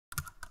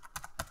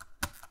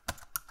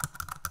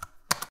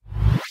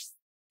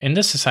In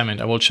this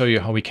assignment, I will show you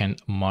how we can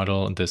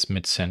model this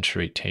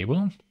mid-century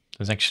table.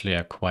 It's actually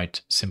a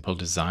quite simple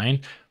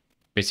design,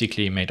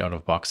 basically made out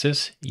of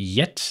boxes,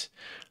 yet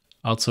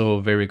also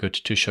very good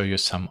to show you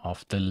some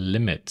of the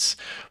limits.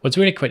 What's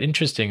really quite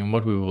interesting and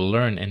what we will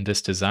learn in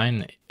this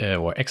design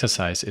or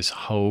exercise is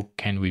how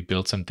can we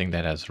build something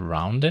that has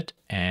rounded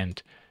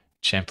and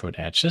chamfered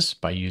edges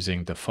by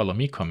using the follow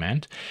me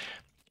command.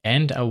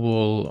 And I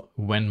will,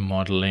 when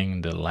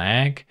modeling the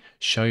lag,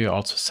 show you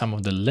also some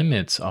of the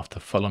limits of the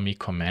follow me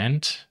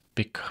command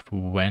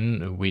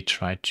when we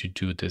try to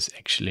do this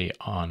actually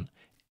on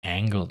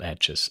angled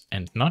edges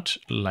and not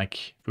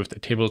like with the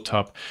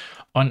tabletop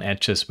on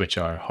edges which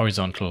are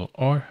horizontal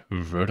or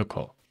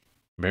vertical.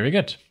 Very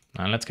good.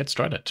 Now let's get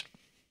started.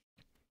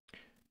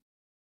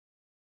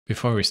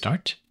 Before we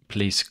start,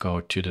 please go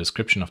to the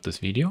description of this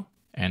video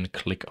and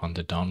click on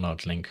the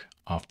download link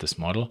of this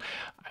model.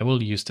 I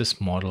will use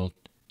this model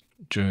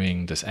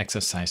during this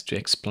exercise to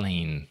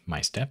explain my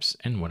steps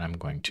and what I'm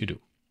going to do.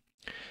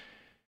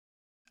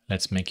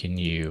 Let's make a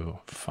new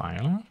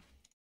file.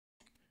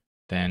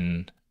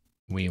 Then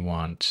we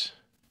want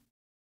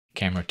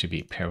camera to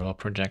be parallel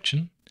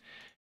projection,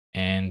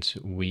 and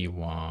we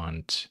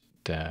want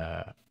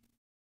the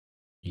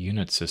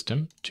unit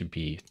system to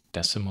be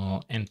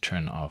decimal and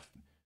turn off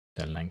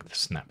the length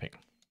snapping.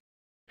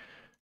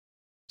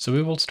 So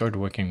we will start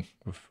working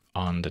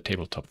on the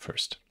tabletop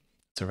first.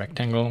 It's a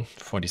rectangle,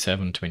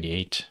 47,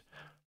 28,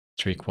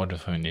 3/4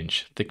 of an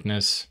inch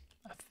thickness,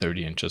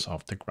 30 inches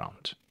off the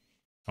ground.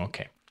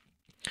 Okay.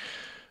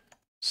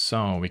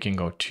 So we can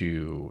go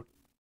to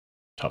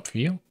top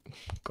view,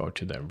 go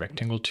to the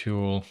rectangle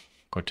tool,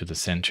 go to the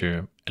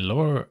center. In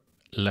lower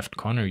left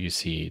corner, you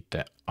see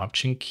the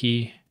option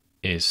key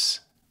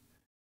is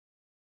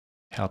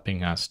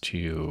helping us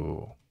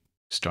to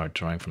start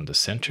drawing from the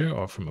center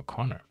or from a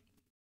corner.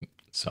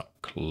 So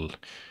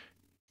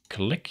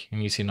click,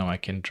 and you see now I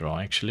can draw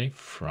actually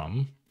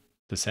from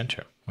the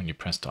center when you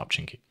press the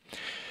option key.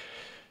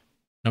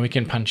 Now we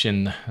can punch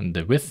in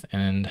the width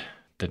and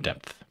the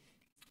depth.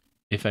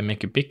 If I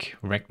make a big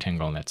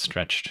rectangle that's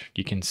stretched,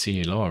 you can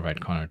see lower right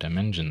corner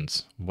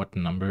dimensions, what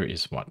number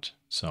is what.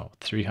 So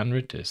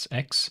 300 is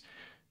X,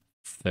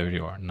 30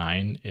 or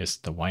 9 is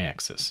the Y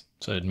axis.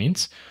 So it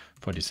means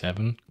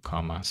 47,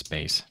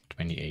 space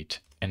 28,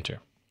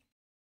 enter.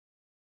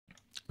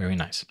 Very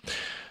nice.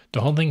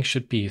 The whole thing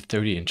should be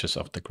 30 inches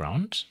off the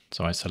ground.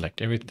 So I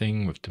select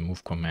everything with the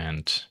move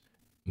command,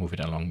 move it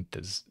along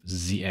the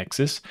Z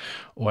axis,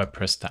 or I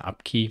press the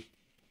up key.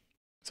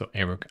 So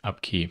arrow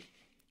up key.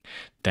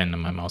 Then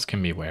my mouse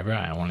can be wherever.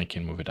 I only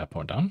can move it up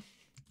or down.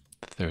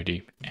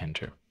 30,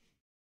 enter.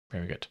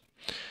 Very good.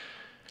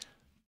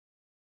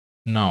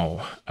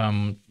 Now,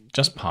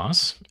 just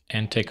pause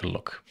and take a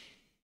look.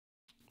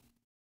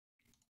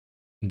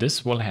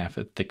 This will have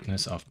a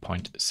thickness of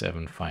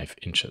 0.75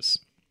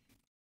 inches.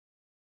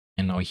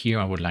 And now here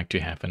I would like to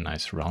have a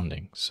nice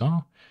rounding.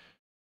 So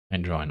I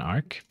draw an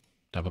arc,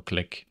 double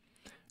click,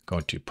 go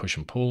to push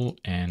and pull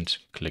and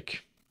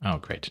click. Oh,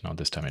 great. Now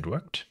this time it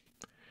worked.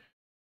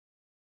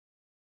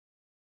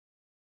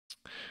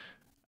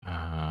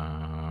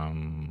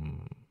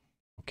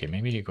 Okay,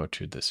 maybe you go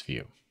to this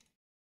view.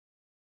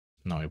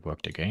 Now it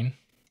worked again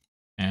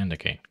and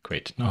again.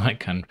 Great. Now I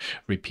can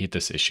repeat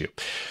this issue.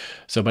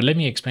 So, but let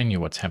me explain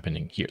you what's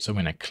happening here. So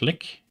when I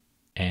click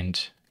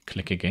and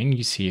click again,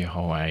 you see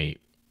how I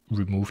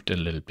removed a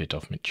little bit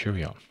of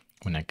material.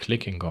 When I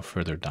click and go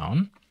further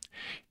down,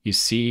 you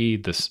see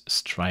this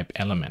stripe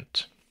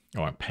element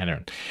or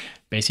pattern.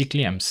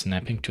 Basically, I'm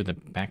snapping to the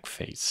back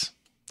face.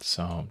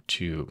 So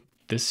to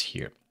this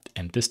here,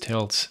 and this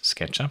tells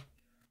SketchUp,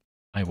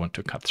 I want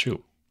to cut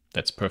through.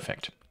 That's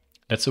perfect.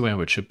 That's the way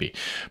it should be.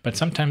 But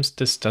sometimes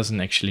this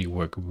doesn't actually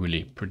work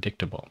really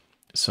predictable.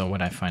 So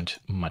what I find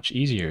much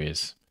easier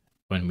is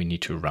when we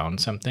need to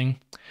round something,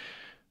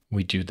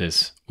 we do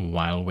this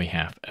while we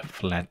have a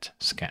flat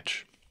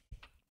sketch.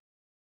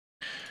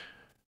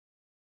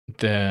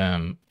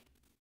 The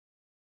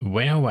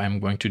way how I'm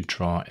going to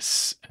draw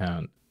is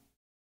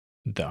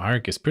the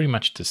arc is pretty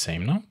much the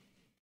same now.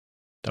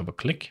 Double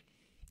click.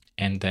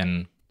 And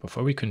then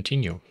before we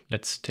continue,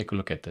 let's take a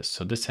look at this.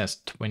 So this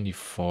has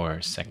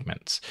 24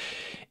 segments.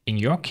 In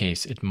your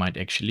case, it might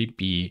actually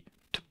be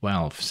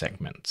 12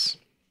 segments.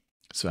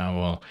 So I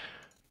will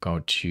go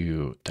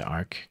to the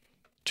arc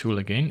tool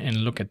again and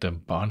look at the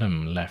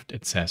bottom left.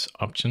 It says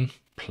option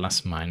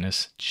plus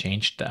minus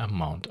change the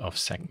amount of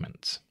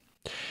segments.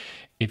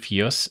 If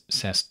yours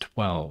says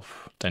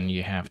 12, then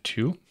you have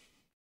to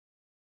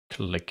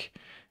click,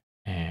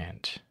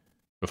 and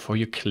before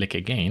you click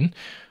again,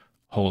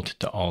 hold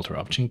the Alt or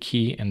Option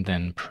key and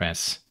then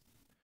press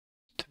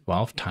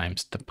 12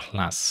 times the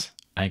plus.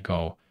 I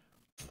go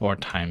 4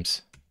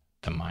 times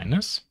the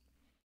minus,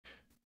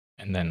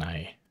 and then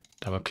I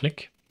double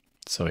click.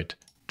 So it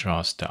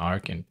draws the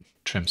arc and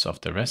trims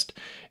off the rest.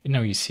 And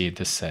now you see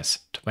this says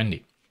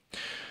 20.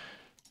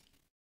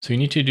 So you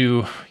need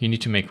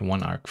to make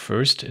one arc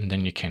first, and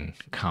then you can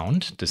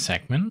count the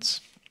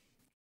segments.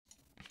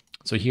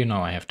 So here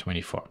now I have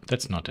 24.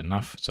 That's not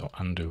enough. So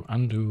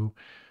undo,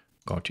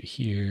 go to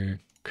here,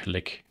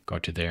 click, go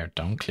to there,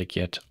 don't click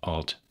yet,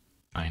 Alt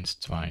 1,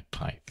 2,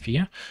 3,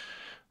 4.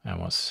 That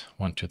was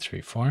 1, 2,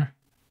 3, 4.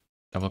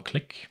 Double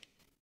click,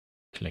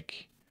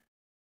 click,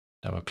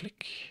 double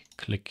click,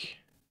 click,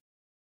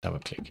 double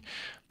click.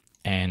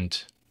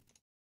 And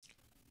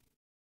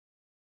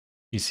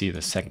you see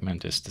the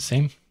segment is the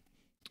same,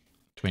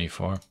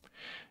 24.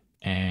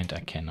 And I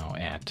can now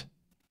add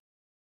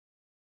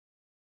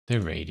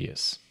the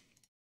radius.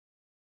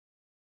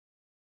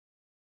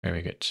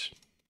 Very good.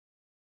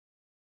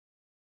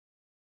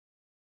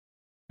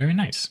 Very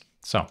nice.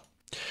 So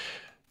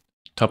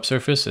top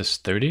surface is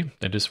 30.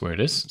 That is where it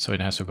is. So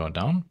it has to go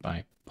down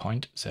by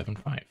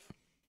 0.75.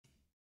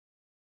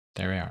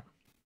 There we are.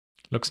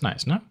 Looks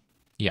nice, no?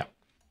 Yeah.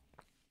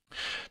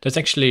 That's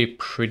actually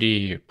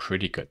pretty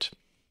good.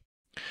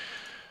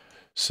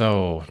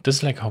 So this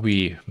is like how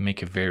we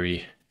make a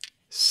very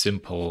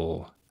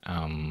simple,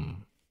 how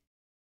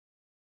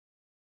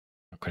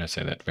can I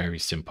say that? Very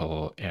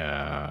simple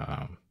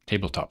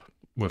tabletop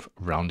with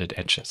rounded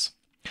edges.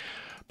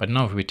 But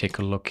now if we take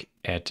a look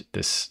at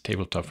this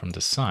tabletop from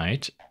the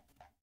side,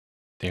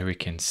 there we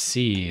can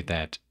see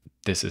that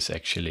this is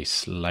actually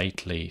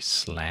slightly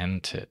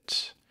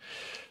slanted.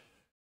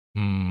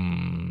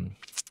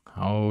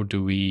 How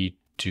do we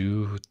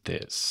do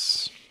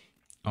this?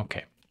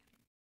 Okay.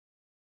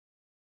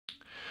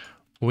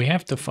 We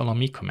have the follow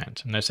me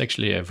command, and that's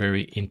actually a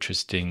very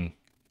interesting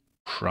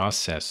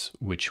process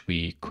which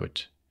we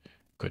could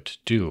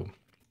do.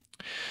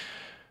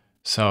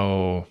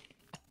 So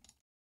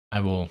I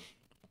will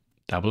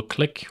double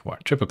click or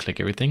triple click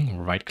everything,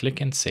 right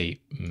click and say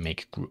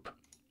make group.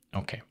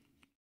 Okay.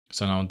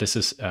 So now this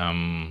is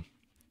could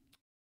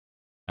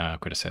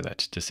I say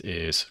that this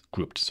is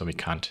grouped, so we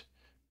can't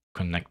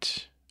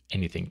connect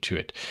anything to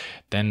it.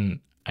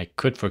 Then I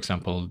could, for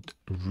example,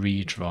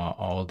 redraw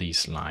all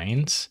these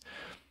lines.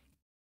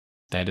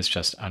 That is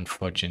just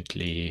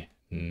unfortunately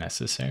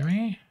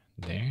necessary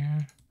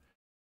there.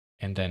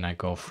 And then I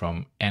go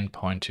from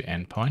endpoint to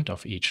endpoint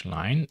of each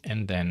line,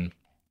 and then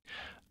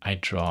I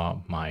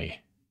draw my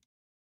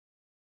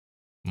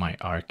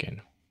arc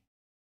in.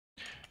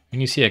 And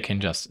you see I can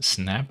just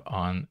snap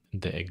on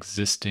the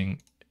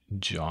existing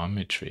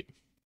geometry.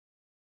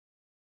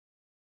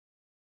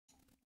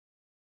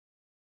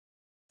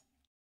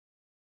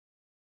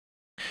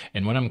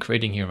 And what I'm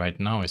creating here right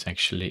now is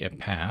actually a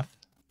path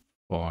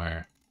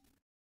for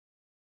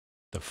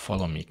the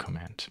follow me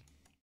command.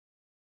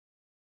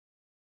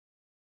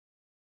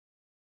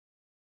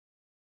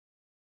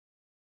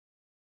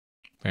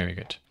 Very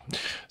good.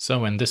 So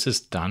when this is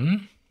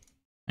done,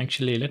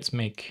 actually let's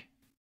make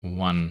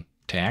one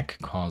tag,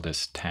 call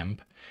this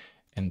temp,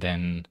 and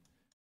then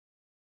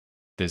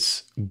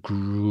this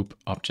group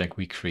object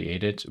we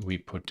created, we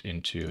put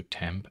into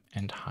temp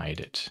and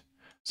hide it.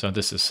 So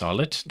this is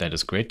solid. That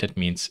is great. That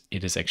means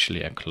it is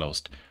actually a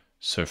closed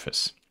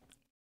surface.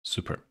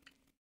 Super.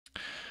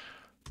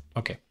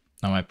 Okay,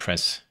 now I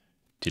press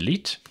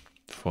delete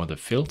for the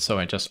fill. So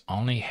I just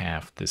only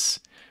have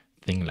this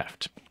thing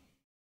left.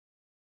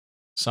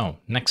 So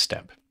next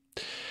step.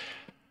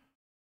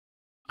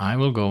 I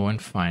will go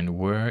and find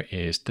where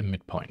is the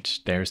midpoint.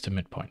 There's the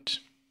midpoint.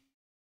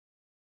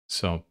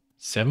 So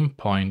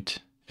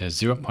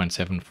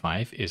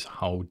 0.75 is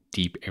how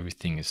deep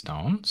everything is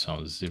down.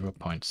 So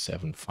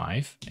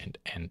 0.75 and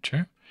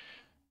enter.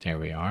 There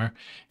we are.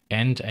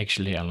 And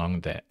actually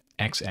along the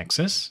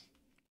x-axis,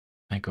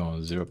 I go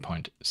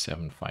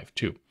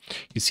 0.752.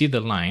 You see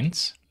the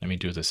lines. Let me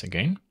do this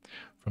again.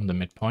 From the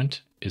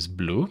midpoint is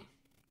blue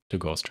to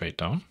go straight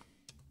down.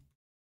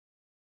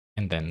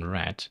 And then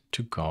red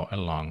to go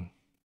along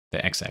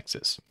the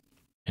x-axis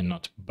and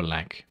not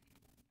black,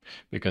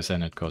 because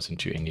then it goes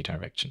into any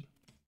direction.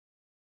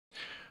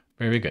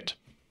 Very good.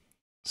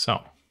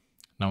 So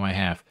now I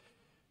have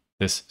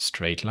this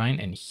straight line,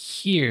 and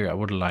here I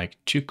would like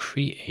to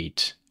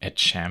create a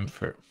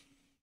chamfer.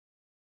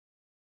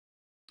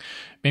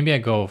 Maybe I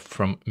go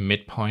from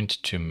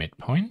midpoint to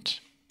midpoint.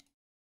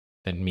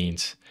 That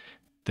means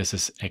this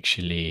is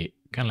actually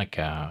kind of like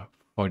a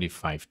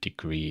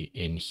 45-degree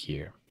in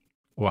here,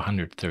 or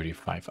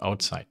 135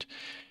 outside.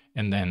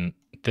 And then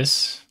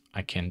this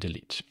I can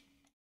delete.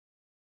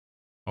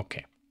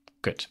 Okay,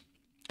 good.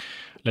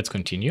 Let's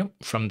continue.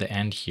 From the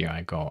end here,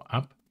 I go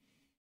up,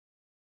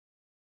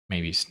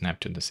 maybe snap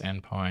to this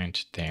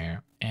endpoint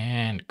there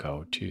and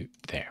go to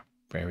there.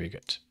 Very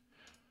good.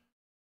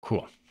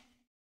 Cool.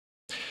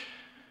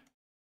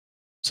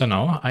 So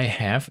now I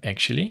have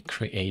actually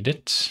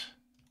created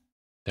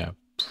the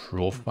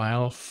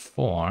profile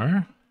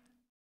for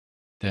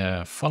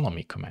the follow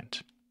me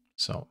command.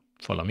 So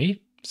follow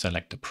me,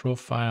 select the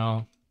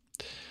profile.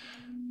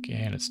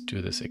 Okay, let's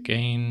do this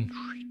again,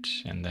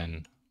 and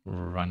then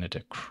run it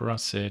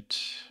across it.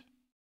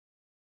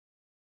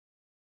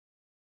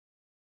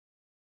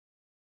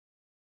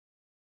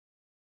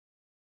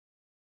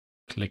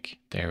 Click,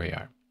 there we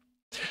are.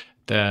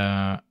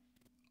 The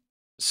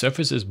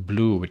surface is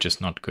blue, which is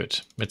not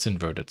good. It's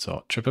inverted,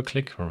 so triple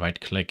click, right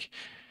click,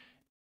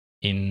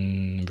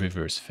 in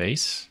reverse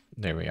face.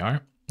 There we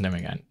are.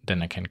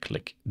 Then I can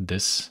click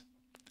this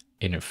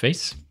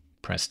interface,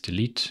 press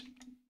delete,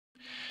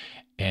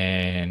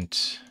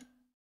 and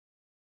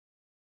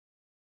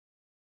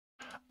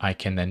I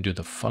can then do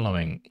the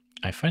following.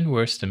 I find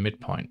where's the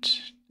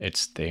midpoint.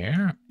 It's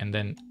there, and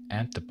then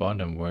at the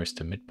bottom, where's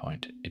the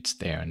midpoint? It's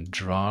there, and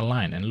draw a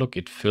line. And look,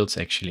 it fills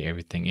actually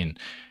everything in.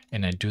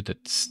 And I do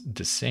that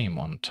the same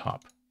on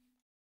top.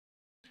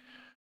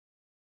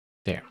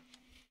 There.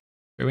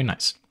 Very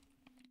nice.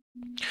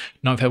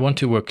 Now, if I want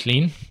to work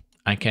clean,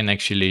 I can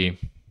actually,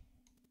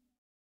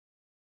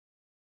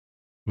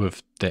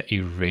 with the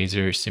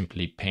eraser,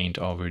 simply paint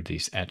over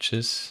these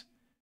edges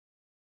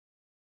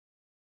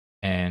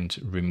and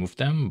remove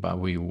them, but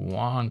we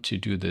want to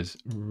do this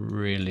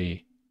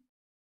really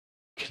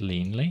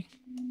cleanly.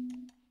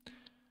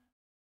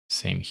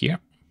 Same here.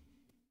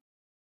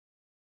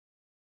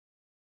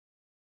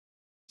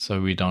 So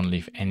we don't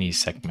leave any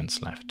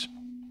segments left.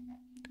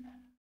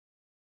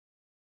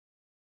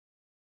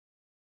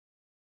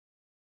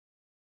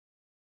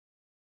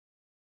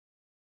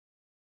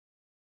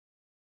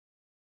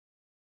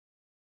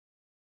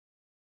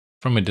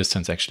 From a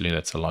distance, actually,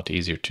 that's a lot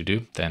easier to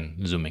do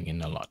than zooming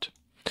in a lot.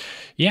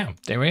 Yeah,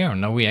 there we are.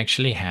 Now we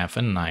actually have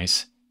a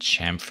nice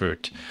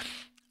chamfered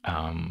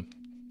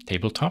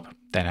tabletop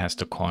that has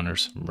the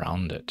corners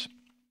rounded.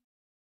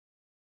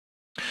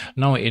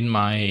 Now in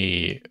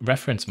my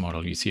reference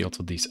model, you see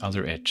also these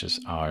other edges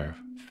are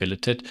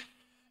filleted.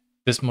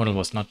 This model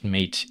was not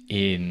made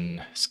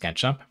in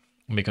SketchUp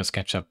because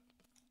SketchUp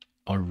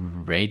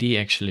already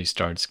actually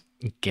starts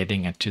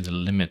getting into the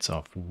limits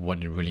of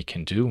what it really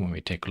can do. When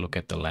we take a look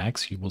at the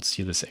legs, you will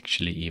see this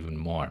actually even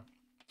more.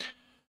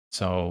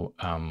 So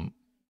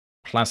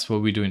plus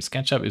what we do in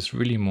SketchUp is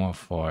really more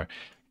for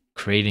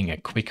creating a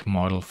quick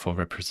model for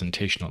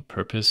representational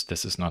purpose.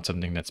 This is not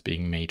something that's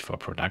being made for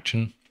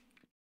production.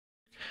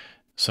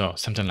 So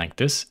something like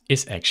this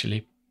is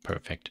actually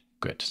perfect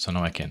good. So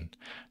now I can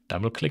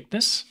double click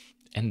this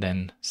and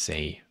then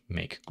say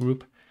make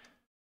group.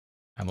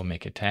 I will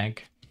make a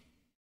tag,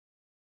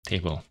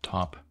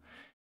 tabletop,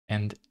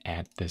 and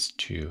add this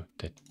to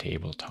the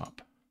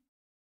tabletop.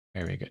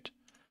 Very good.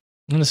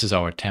 And this is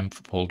our temp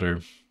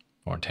folder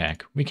or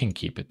tag. We can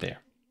keep it there.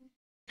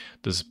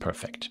 This is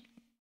perfect.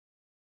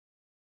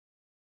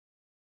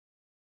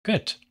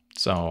 Good.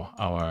 So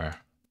our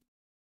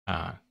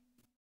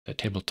the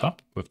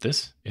tabletop with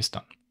this is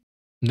done.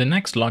 The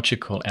next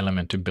logical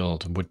element to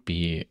build would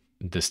be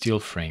the steel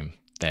frame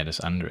that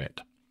is under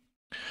it.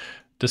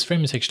 This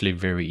frame is actually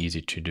very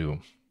easy to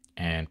do,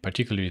 and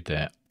particularly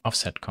the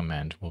offset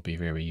command will be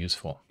very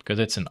useful because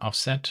it's an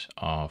offset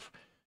of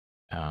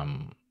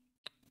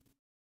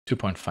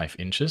 2.5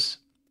 inches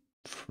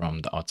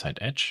from the outside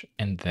edge,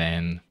 and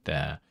then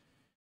the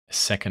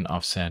second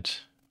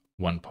offset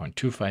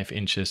 1.25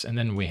 inches, and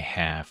then we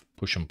have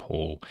push and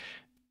pull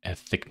a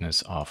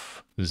thickness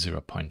of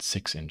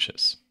 0.6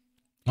 inches.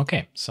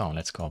 Okay, so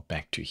let's go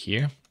back to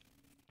here.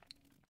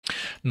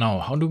 Now,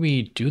 how do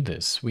we do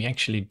this? We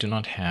actually do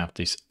not have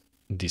these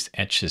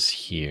edges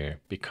here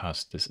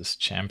because this is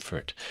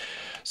chamfered.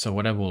 So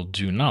what I will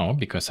do now,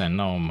 because I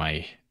know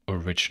my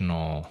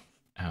original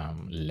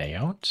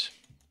layout,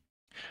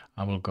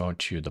 I will go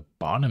to the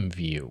bottom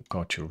view,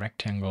 go to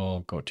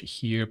rectangle, go to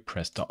here,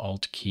 press the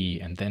Alt key,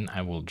 and then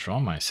I will draw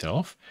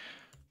myself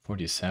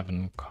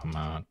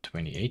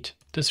 47,28,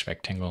 this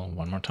rectangle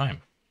one more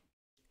time.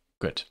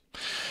 Good.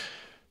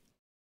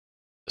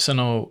 So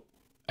now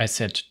I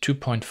set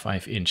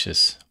 2.5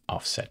 inches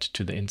offset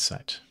to the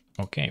inside.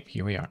 Okay,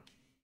 here we are.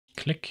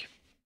 Click,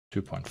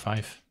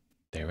 2.5,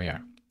 there we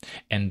are.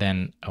 And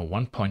then a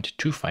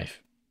 1.25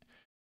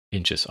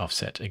 inches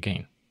offset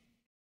again.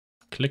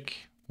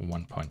 Click,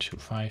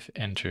 1.25,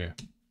 enter,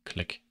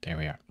 click, there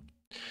we are.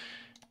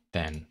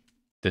 Then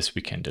this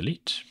we can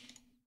delete,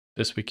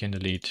 this we can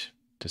delete,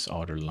 this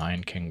outer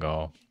line can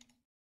go.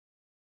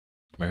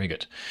 Very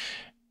good.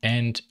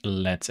 And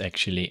let's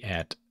actually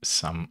add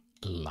some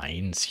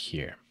lines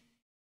here.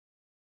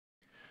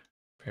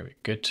 Very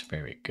good,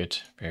 very good,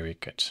 very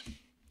good.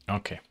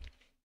 Okay.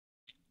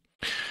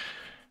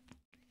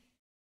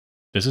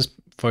 This is,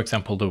 for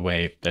example, the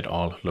way that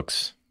all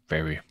looks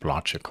very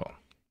logical.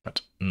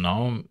 But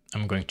now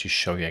I'm going to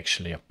show you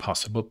actually a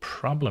possible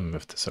problem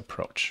with this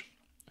approach.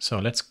 So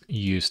let's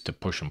use the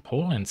push and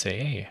pull and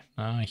say,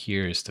 hey,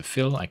 here is the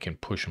fill. I can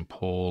push and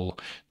pull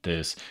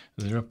this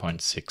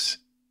 0.6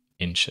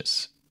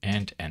 inches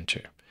and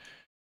enter.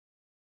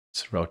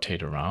 Let's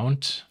rotate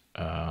around.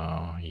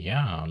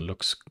 Yeah,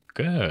 looks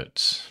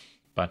good.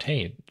 But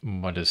hey,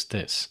 what is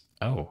this?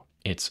 Oh,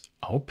 it's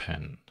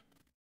open.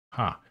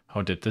 Huh,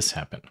 how did this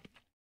happen?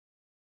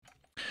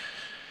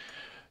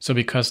 So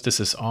because this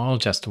is all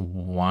just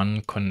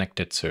one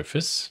connected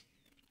surface,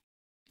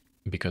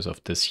 because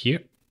of this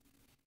here,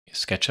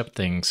 SketchUp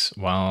thinks,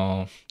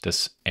 well,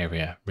 this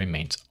area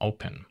remains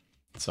open.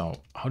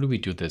 So how do we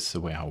do this the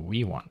way how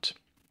we want?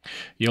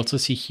 You also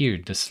see here,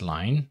 this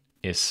line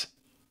is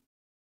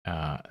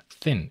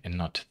thin and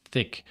not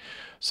thick.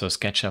 So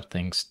SketchUp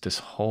thinks this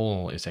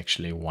whole is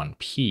actually one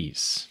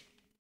piece.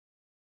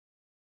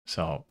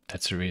 So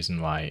that's the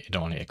reason why it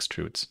only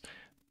extrudes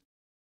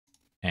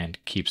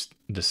and keeps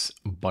this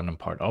bottom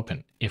part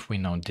open. If we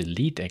now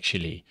delete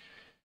actually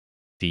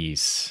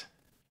these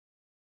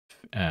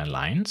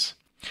lines,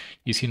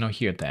 you see now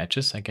here at the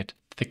edges, I get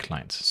thick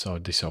lines. So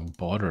these are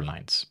border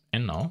lines.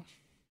 And now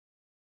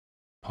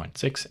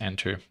 0.6,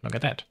 enter, look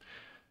at that.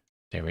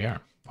 There we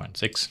are,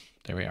 0.6,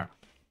 there we are.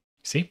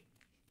 See?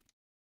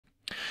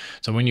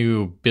 So when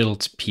you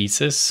build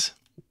pieces,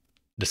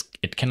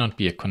 it cannot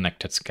be a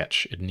connected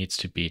sketch. It needs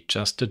to be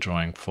just a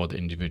drawing for the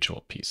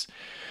individual piece.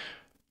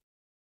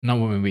 Now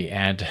when we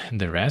add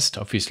the rest,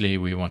 obviously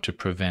we want to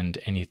prevent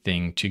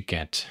anything to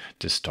get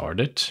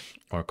distorted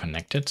or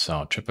connected.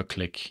 So triple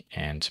click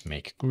and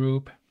make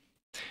group,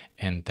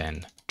 and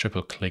then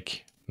triple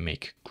click,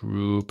 make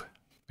group.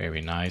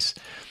 Very nice.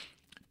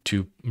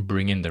 To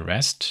bring in the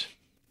rest,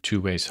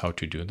 two ways how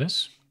to do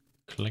this.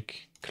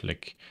 Click,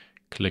 click,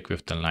 click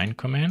with the line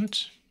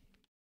command,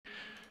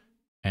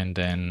 and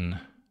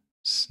then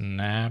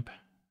snap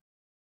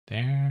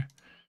there,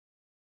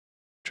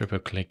 triple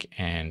click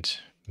and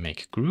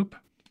make group.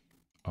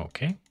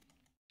 Okay.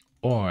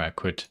 Or I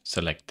could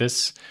select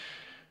this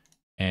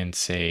and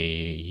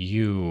say,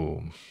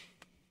 you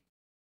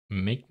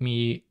make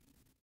me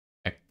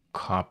a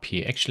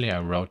copy. Actually,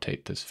 I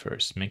rotate this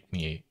first. Make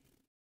me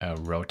a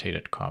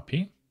rotated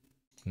copy,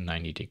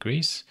 90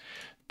 degrees.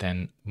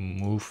 Then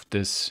move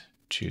this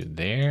to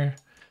there.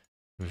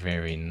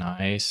 Very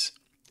nice.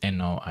 And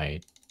now I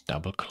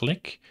double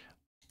click,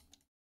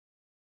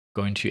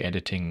 go into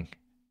editing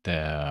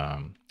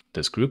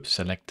this group,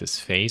 select this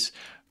face,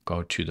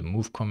 go to the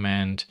move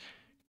command,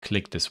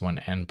 click this one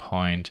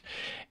endpoint,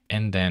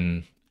 and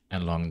then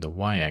along the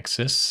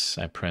y-axis,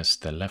 I press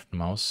the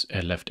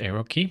left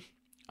arrow key.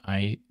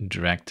 I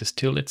drag this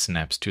till it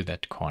snaps to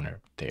that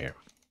corner there.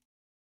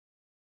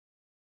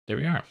 There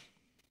we are.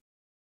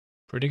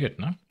 Pretty good,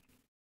 no?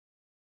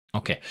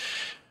 Okay.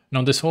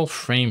 Now this whole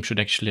frame should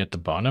actually at the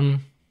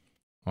bottom.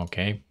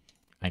 Okay.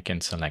 I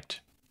can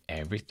select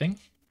everything.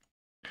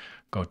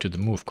 Go to the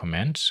move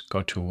command,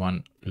 go to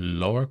one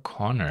lower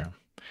corner,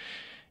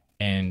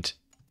 and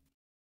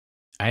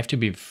I have to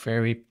be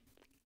very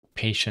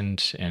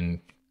patient and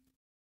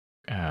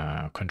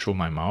control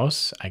my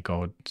mouse. I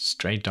go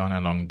straight down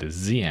along the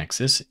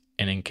z-axis,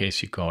 and in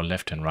case you go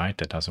left and right,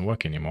 that doesn't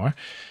work anymore.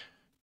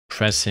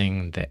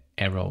 Pressing the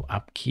arrow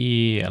up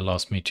key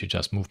allows me to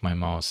just move my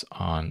mouse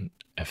on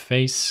a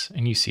face,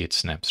 and you see it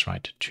snaps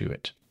right to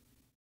it.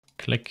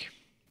 Click,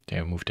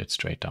 there, moved it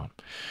straight down.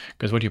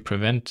 Because what you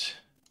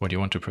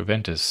want to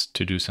prevent is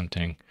to do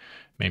something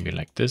maybe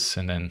like this,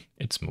 and then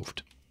it's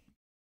moved.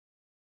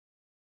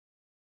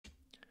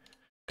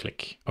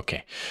 Click.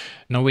 Okay.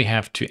 Now we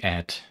have to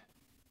add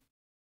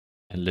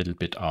a little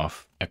bit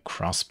of a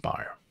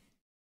crossbar.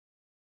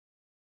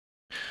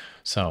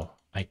 So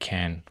I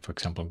can, for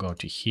example, go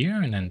to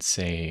here and then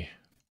say,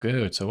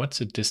 good. So what's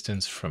the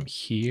distance from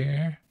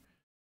here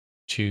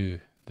to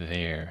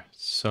there?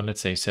 So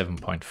let's say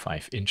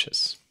 7.5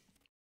 inches.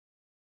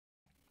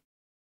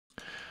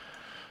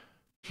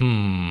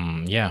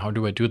 Yeah, how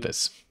do I do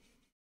this?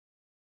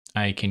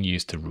 I can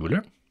use the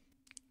ruler,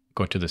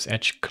 go to this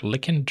edge,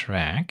 click and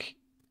drag,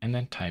 and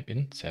then type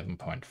in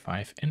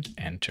 7.5 and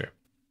enter.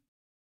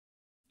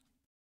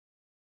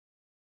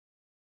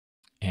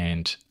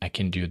 And I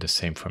can do the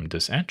same from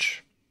this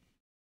edge,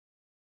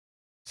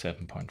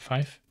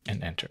 7.5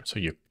 and enter. So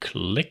you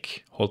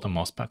click, hold the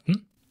mouse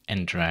button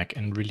and drag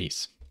and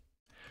release.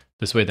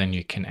 This way then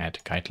you can add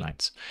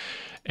guidelines.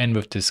 And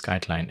with this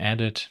guideline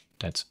added,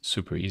 that's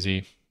super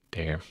easy.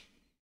 There,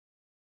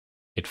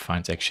 it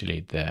finds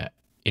actually the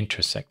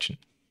intersection.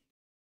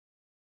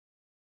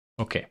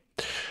 Okay,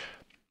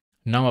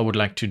 now I would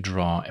like to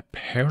draw a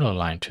parallel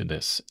line to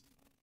this.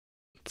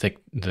 Take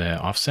the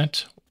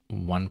offset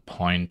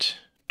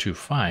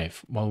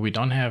 1.25. Well, we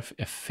don't have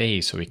a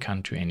face, so we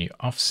can't do any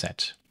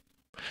offset.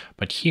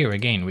 But here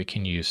again, we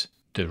can use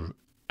the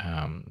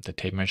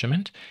tape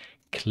measurement,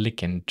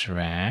 click and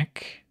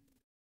drag.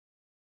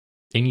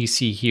 And you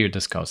see here,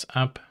 this goes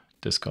up,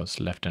 this goes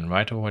left and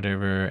right or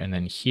whatever. And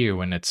then here,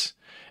 when it's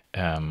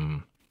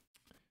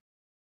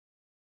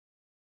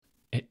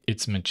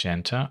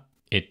magenta,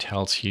 it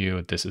tells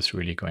you this is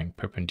really going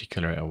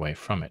perpendicular away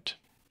from it.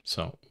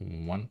 So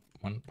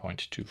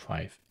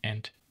 1.25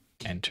 and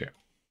enter.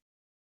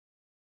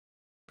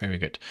 Very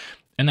good.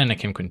 And then I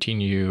can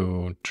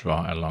continue,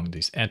 draw along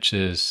these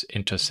edges,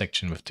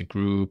 intersection with the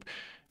group,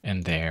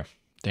 and there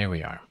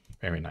we are.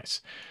 Very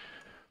nice.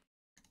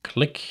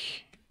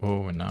 Click,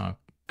 now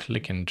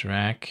click and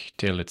drag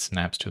till it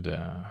snaps to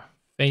the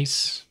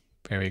face.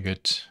 Very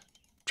good.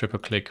 Triple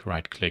click,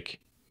 right click,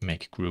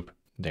 make group.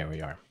 There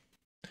we are.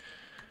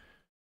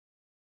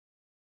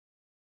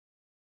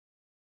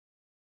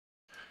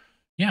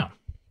 Yeah,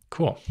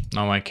 cool.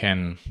 Now I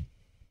can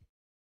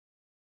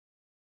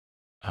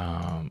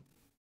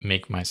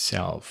make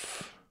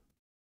myself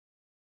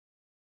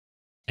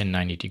a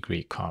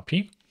 90-degree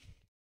copy.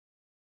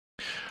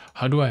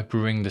 How do I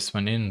bring this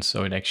one in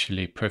so it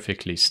actually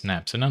perfectly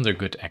snaps? Another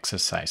good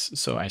exercise.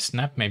 So I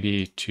snap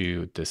maybe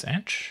to this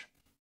edge,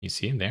 you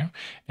see there,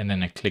 and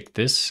then I click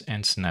this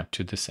and snap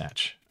to this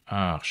edge.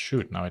 Ah,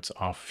 shoot, now it's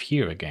off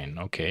here again.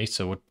 Okay,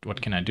 so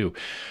what can I do?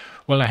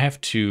 Well, I have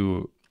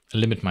to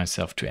limit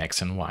myself to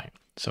X and Y.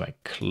 So I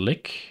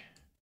click,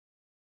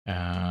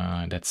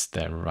 that's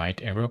the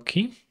right arrow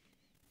key.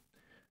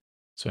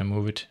 So I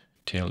move it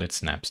till it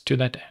snaps to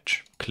that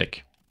edge.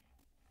 Click.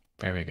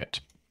 Very good.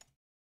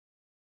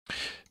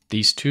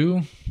 These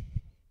two,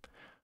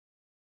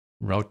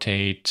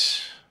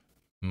 rotate.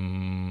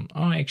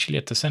 Oh, actually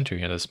at the center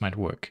here, this might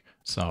work.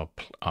 So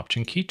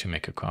Option key to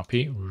make a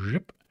copy.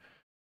 Rip.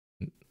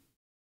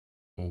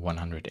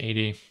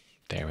 180.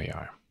 There we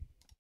are.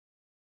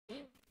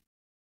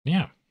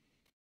 Yeah.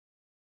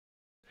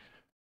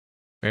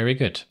 Very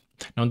good.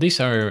 Now these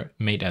are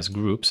made as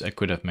groups. I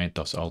could have made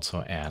those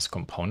also as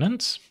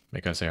components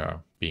because they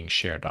are being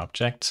shared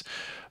objects.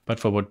 But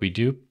for what we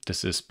do,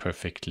 this is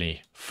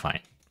perfectly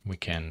fine. We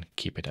can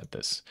keep it at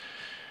this.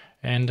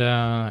 And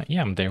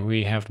yeah, there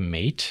we have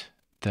made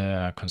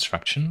the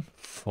construction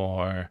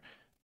for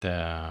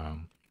the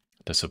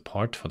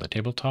support for the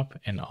tabletop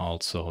and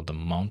also the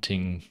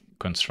mounting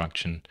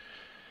construction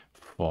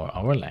for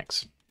our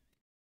legs.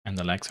 And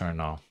the legs are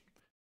now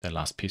the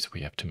last piece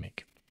we have to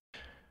make.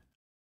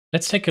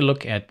 Let's take a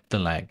look at the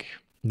leg.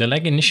 The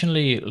leg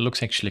initially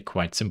looks actually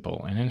quite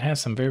simple and it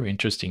has some very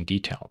interesting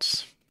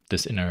details.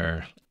 This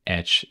inner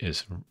edge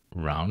is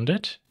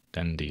rounded,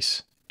 then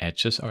these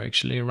edges are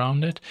actually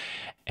rounded,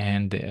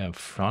 and the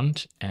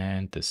front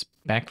and this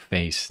back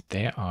face,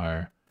 they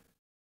are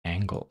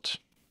angled.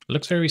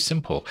 Looks very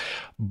simple,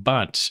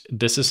 but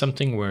this is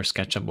something where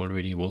SketchUp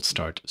already will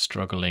start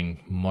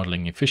struggling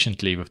modeling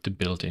efficiently with the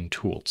built-in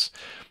tools.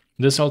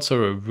 This is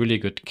also a really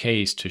good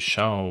case to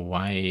show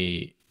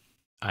why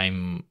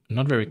I'm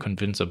not very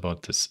convinced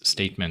about this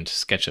statement,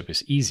 SketchUp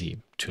is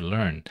easy to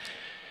learn.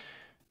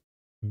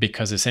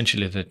 Because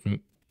essentially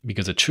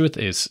because the truth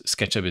is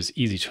SketchUp is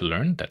easy to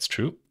learn, that's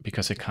true,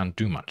 because it can't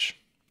do much.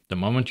 The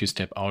moment you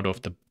step out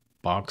of the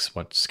box,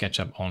 what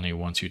SketchUp only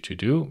wants you to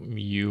do,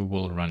 you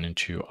will run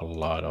into a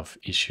lot of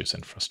issues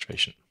and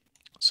frustration.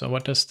 So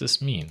what does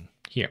this mean?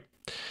 Here,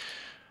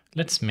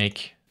 let's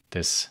make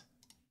this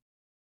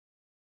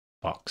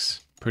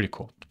box. Pretty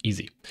cool,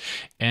 easy.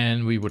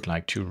 And we would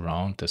like to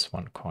round this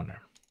one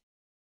corner.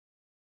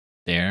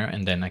 There,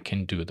 and then I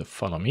can do the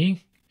follow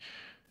me,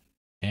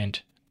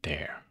 and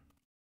there.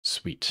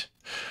 Sweet.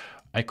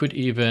 I could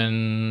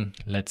even,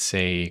 let's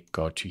say,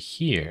 go to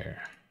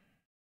here,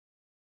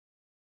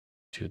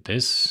 to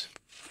this,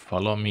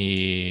 follow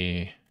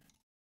me.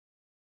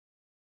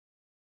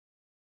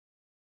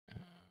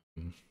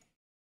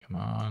 Come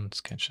on,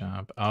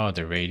 SketchUp. Oh,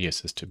 the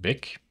radius is too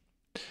big.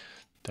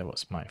 That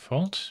was my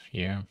fault.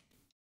 Here,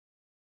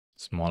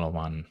 smaller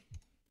one.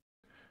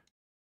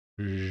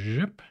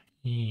 Zip.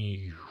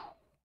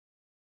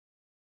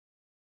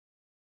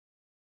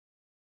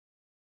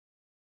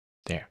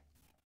 There.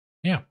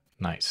 Yeah,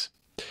 nice.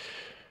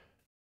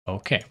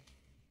 Okay,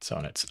 so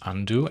let's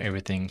undo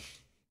everything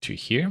to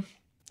here.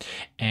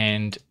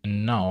 And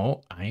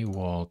now I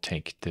will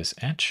take this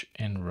edge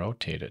and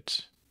rotate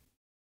it.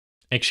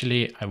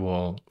 Actually, I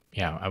will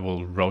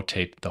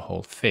rotate the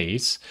whole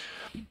face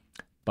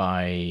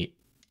by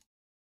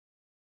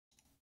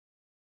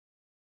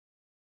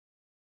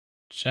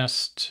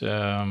just,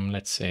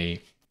 let's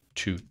say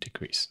 2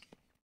 degrees.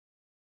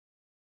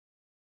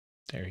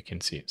 There you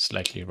can see it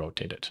slightly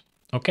rotated.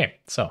 Okay,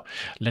 so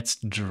let's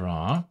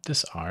draw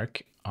this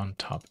arc on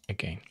top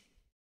again.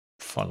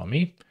 Follow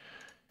me.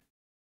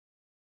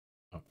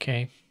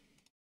 Okay.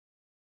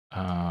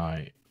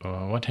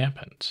 What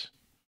happened?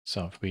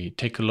 So if we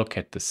take a look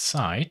at the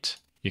side,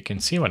 you can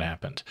see what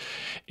happened.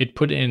 It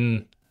put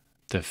in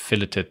the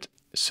filleted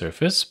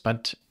surface,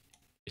 but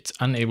it's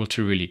unable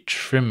to really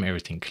trim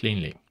everything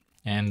cleanly.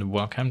 And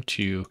welcome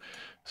to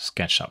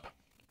SketchUp,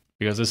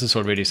 because this is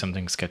already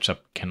something SketchUp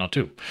cannot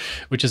do,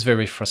 which is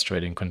very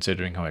frustrating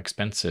considering how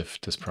expensive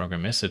this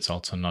program is. It's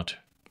also not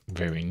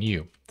very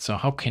new. So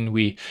how can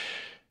we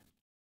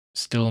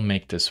still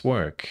make this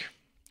work?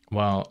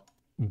 Well,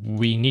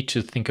 we need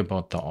to think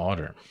about the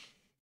order.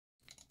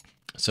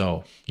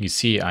 So you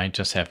see, I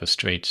just have a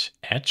straight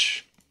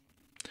edge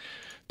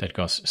that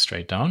goes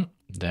straight down.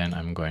 Then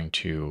I'm going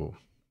to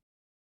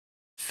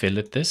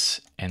fillet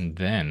this, and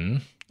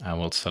then I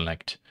will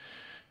select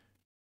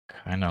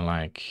kind of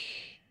like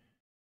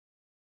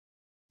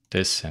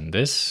this and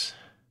this,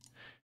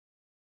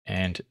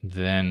 and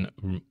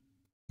then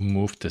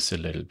move this a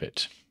little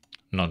bit.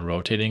 Not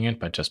rotating it,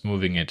 but just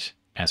moving it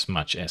as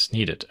much as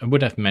needed. I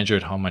would have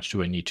measured how much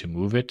do I need to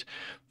move it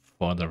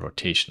for the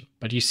rotation.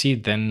 But you see,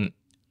 then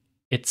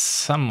it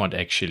somewhat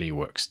actually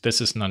works.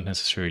 This is not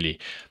necessarily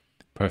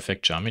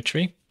perfect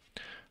geometry,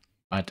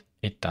 but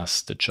it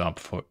does the job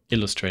for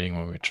illustrating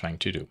what we're trying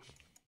to do.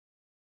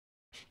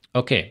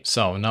 Okay,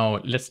 so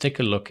now let's take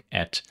a look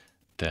at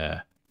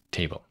the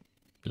table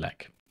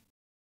leg.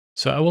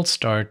 So I will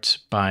start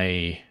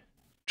by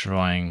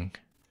drawing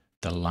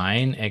the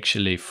line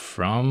actually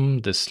from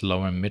this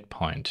lower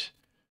midpoint,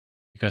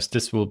 because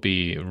this will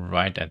be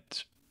right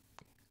at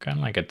kind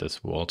of like at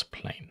this world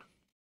plane.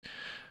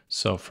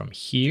 So from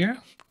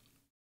here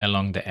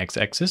along the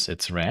x-axis,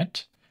 it's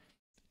red,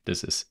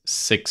 this is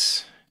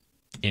 6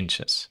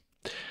 inches.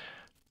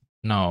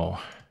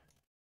 Now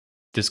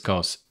this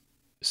goes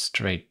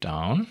straight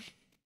down.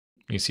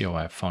 You see how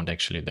I found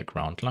actually the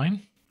ground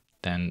line.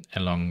 Then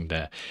along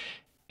the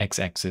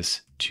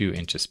x-axis 2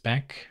 inches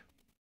back.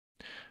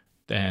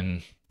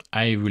 Then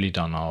I really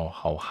don't know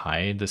how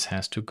high this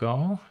has to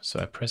go, so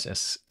I press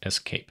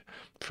escape.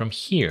 From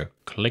here,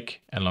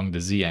 click along the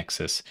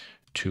z-axis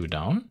 2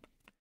 down,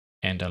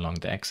 and along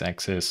the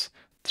x-axis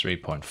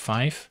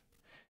 3.5,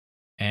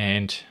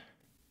 and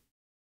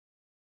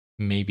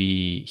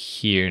maybe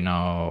here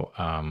now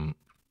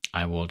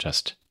I will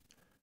just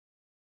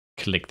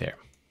click there.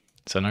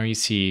 So now you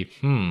see,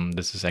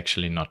 this is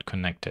actually not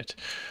connected.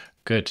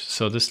 Good,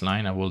 so this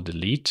line I will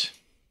delete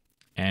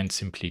and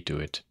simply do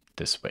it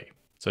this way.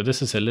 So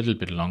this is a little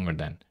bit longer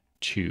than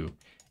 2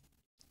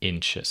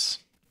 inches.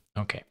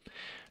 Okay,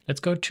 let's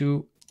go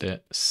to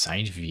the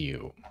side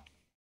view.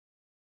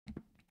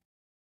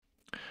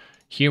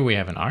 Here we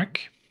have an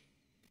arc.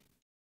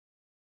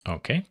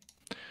 Okay.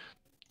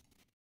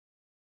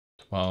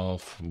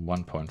 12,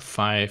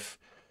 1.5.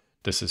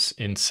 This is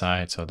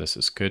inside, so this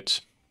is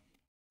good.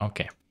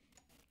 Okay.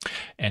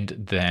 And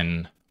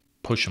then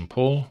push and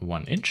pull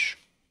 1 inch.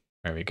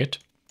 Very good.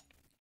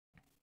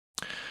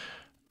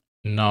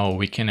 Now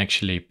we can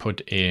actually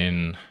put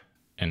in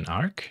an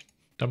arc.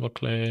 Double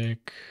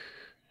click,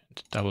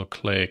 double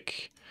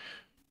click.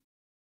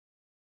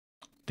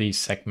 These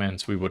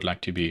segments we would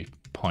like to be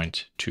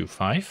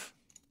 0.25.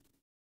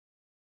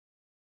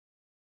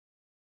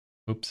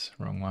 Oops,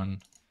 wrong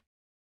one.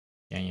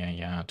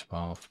 Yeah,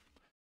 12.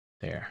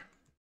 There.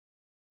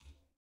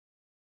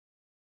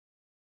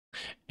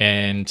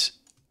 And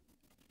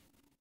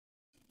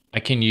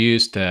I can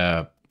use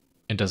the,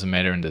 it doesn't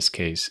matter in this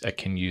case, I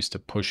can use the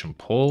push and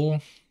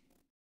pull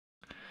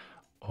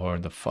or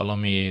the follow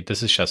me.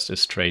 This is just a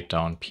straight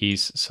down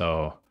piece,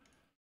 so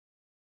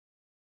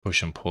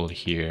push and pull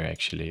here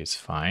actually is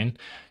fine.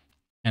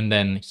 And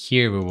then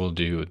here we will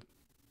do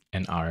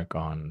an arc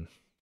on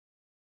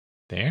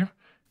there.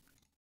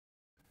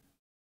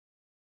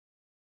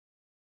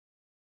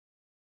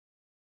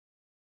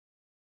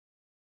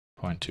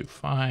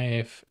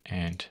 .25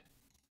 and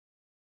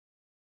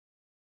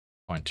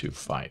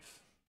 0.25.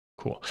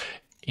 Cool.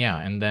 Yeah,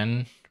 and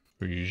then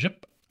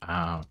zip.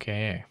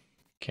 Okay.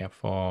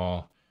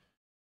 Careful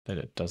that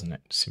it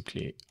doesn't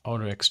simply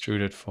auto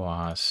extrude it for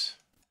us.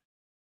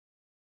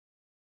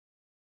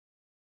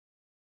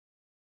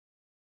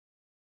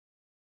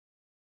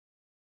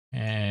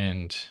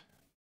 And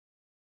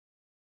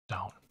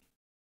down.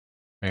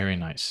 Very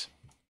nice.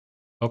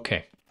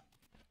 Okay.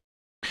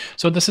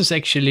 So this is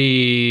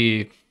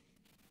actually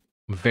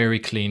very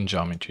clean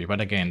geometry, but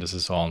again, this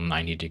is all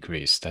 90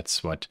 degrees.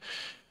 That's what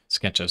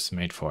SketchUp's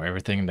made for.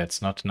 Everything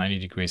that's not 90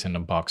 degrees in the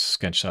box,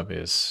 SketchUp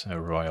is a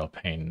royal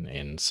pain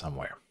in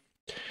somewhere.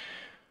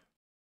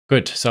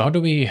 Good, so how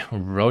do we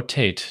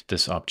rotate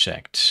this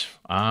object?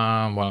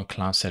 Well,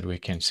 Klaus said we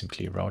can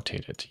simply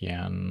rotate it.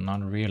 Yeah,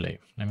 not really.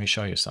 Let me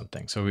show you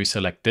something. So we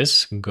select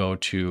this, go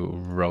to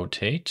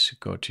rotate,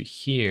 go to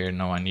here.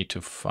 Now I need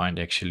to find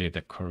actually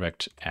the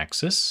correct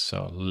axis.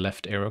 So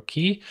left arrow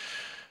key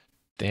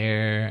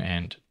there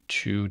and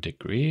 2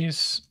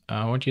 degrees.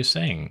 What are you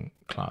saying,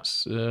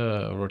 Klaus?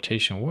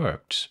 Rotation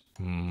worked.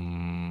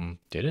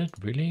 Did it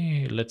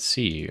really? Let's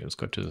see. Let's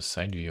go to the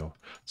side view.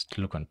 Let's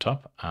look on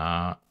top.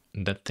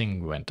 That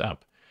thing went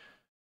up.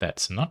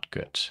 That's not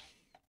good.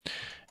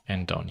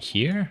 And down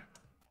here,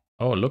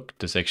 oh look,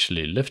 this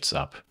actually lifts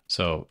up.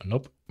 So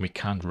nope, we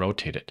can't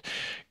rotate it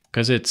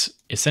because it's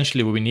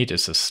essentially what we need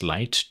is a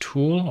slide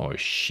tool or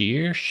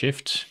shear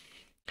shift.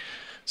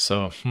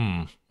 So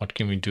what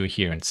can we do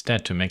here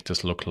instead to make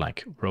this look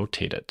like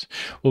rotated?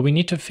 Well, we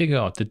need to figure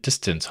out the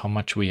distance, how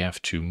much we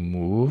have to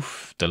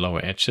move the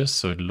lower edges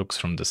so it looks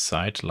from the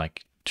side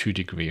like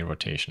 2-degree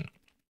rotation.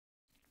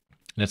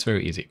 That's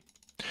very easy.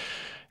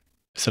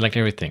 Select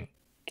everything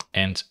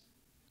and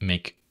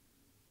make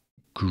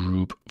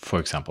group, for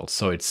example.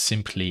 So it's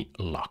simply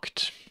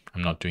locked.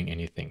 I'm not doing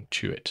anything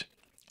to it.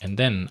 And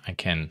then I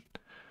can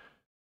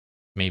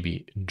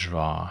maybe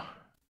draw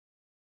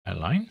a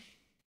line.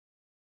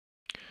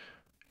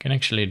 I can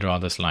actually draw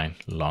this line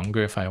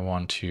longer if I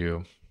want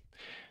to.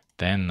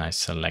 Then I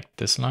select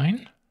this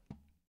line.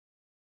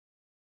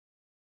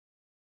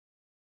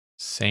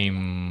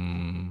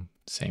 Same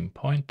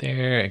point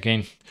there.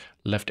 Again,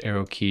 left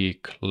arrow key,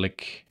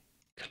 click,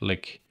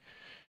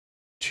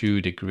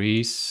 2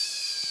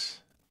 degrees.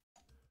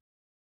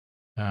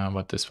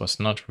 But this was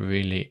not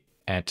really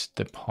at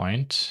the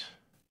point.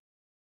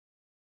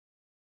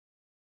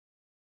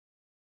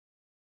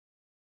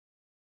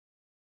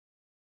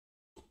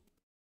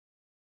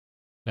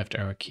 Left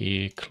arrow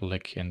key,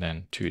 click, and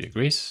then 2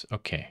 degrees.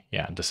 Okay,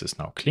 yeah, this is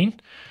now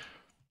clean.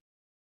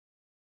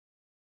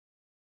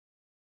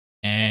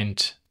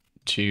 And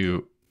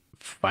to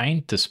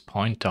find this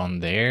point down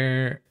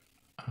there,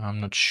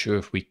 I'm not sure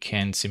if we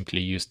can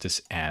simply use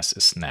this as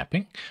a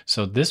snapping.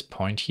 So this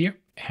point here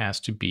has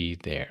to be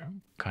there,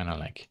 kind of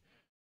like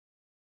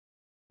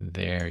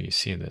there. You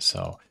see this.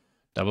 So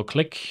double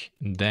click,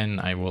 then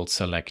I will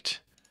select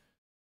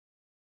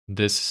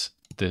this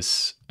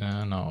edge,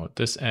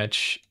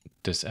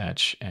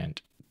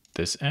 and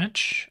this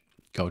edge.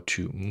 Go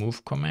to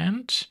move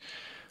command.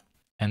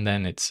 And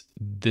then it's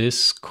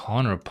this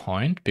corner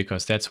point,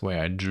 because that's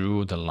where I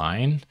drew the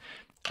line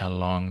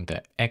along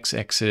the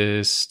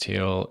x-axis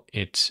till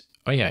it,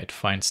 oh yeah, it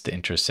finds the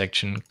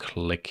intersection.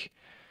 Click.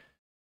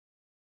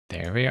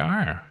 There we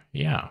are.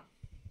 Yeah.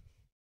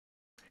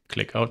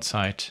 Click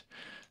outside.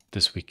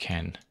 This we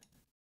can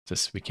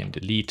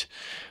delete,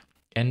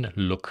 and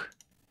look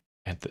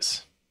at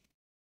this.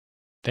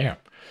 There.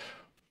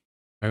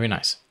 Very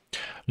nice.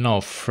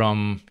 Now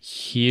from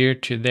here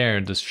to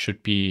there, this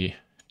should be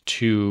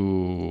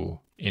 2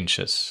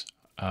 inches.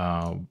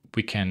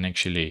 We can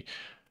actually,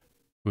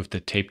 with the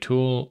tape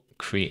tool,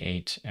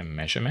 create a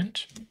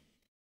measurement.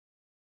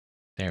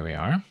 There we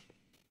are.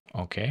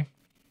 Okay.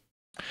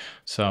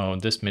 So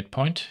this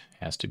midpoint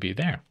has to be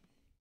there.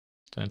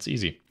 So it's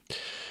easy.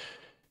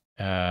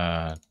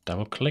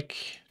 Double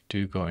click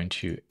to go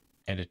into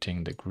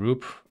editing the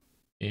group.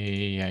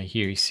 Yeah,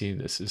 here you see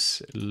this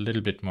is a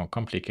little bit more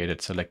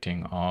complicated,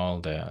 selecting all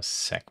the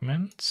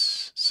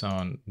segments.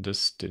 So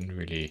this didn't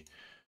really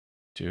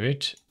do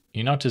it.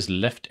 You notice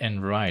left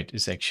and right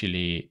is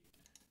actually,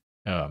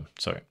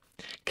 sorry,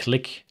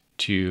 click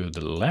to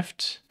the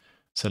left,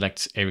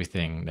 selects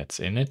everything that's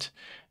in it,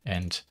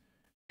 and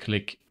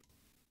click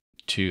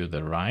to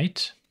the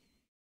right,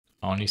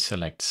 only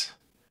selects,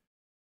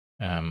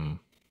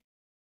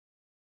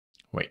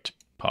 wait,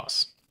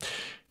 pause.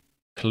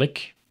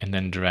 Click and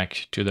then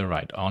drag to the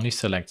right, only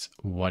selects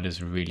what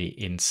is really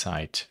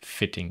inside,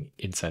 fitting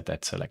inside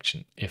that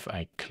selection. If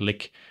I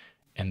click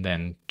and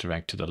then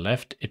drag to the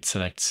left, it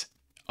selects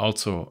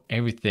also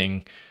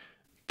everything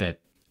that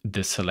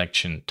the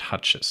selection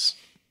touches,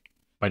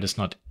 but it's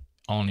not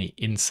only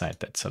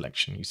inside that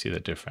selection. You see the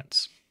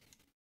difference.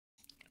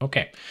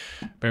 Okay,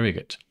 very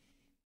good.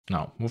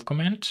 Now move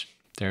command,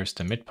 there's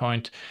the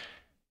midpoint.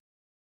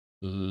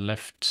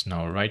 Left,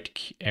 now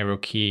right arrow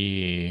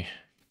key,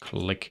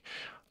 click.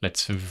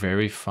 Let's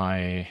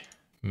verify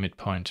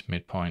midpoint,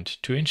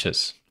 2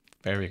 inches.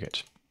 Very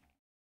good.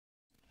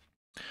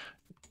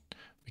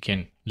 We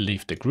can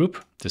leave the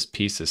group. This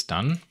piece is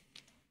done.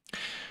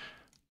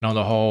 Now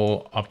the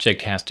whole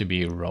object has to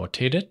be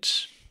rotated.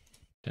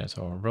 There's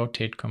our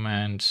rotate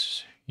command.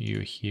 You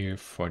here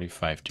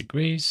 45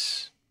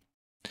 degrees.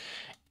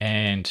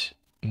 And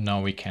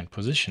now we can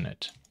position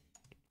it.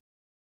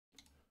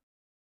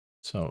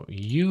 So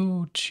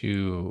U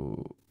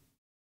to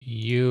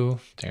U,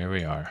 there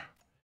we are.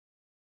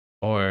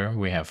 Or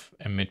we have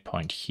a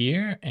midpoint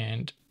here,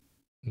 and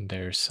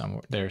there's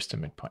the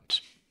midpoint.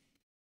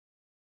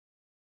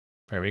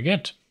 Very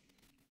good.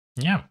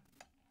 Yeah.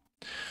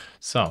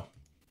 So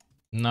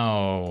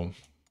now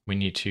we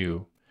need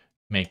to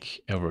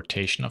make a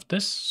rotation of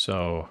this.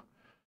 So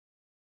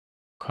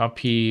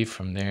copy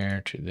from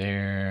there to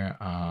there.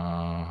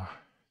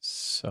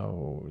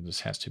 So this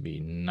has to be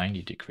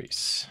 90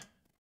 degrees.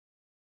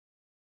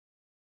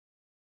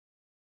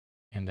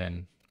 And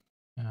then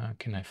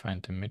can I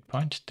find the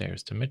midpoint?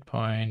 There's the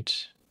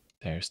midpoint.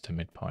 There's the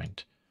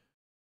midpoint.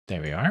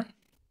 There we are.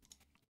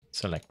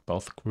 Select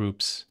both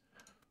groups.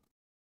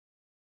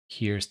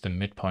 Here's the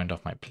midpoint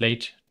of my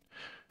plate.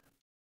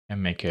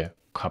 And make a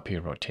copy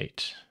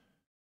rotate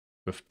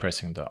with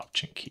pressing the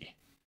Option key.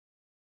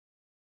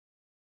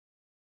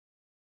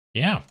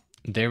 Yeah,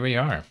 there we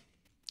are.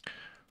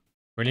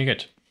 Really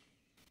good.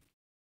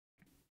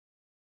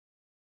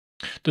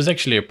 This is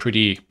actually a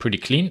pretty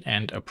clean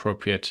and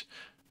appropriate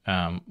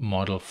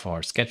model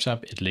for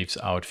SketchUp. It leaves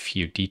out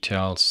few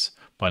details.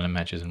 Bottom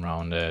edge isn't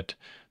rounded.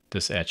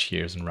 This edge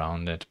here isn't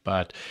rounded,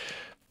 but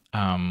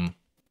now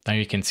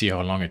you can see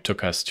how long it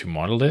took us to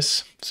model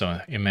this.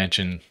 So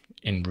imagine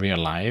in real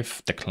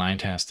life, the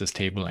client has this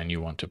table and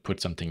you want to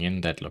put something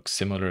in that looks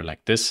similar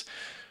like this.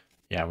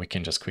 Yeah, we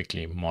can just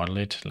quickly model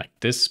it like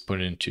this,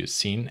 put it into a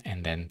scene,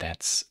 and then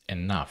that's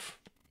enough.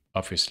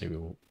 Obviously,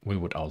 we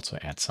would also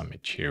add some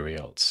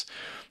materials,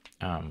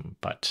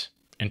 but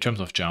in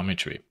terms of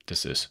geometry,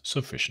 this is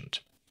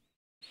sufficient.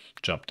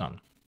 Job done.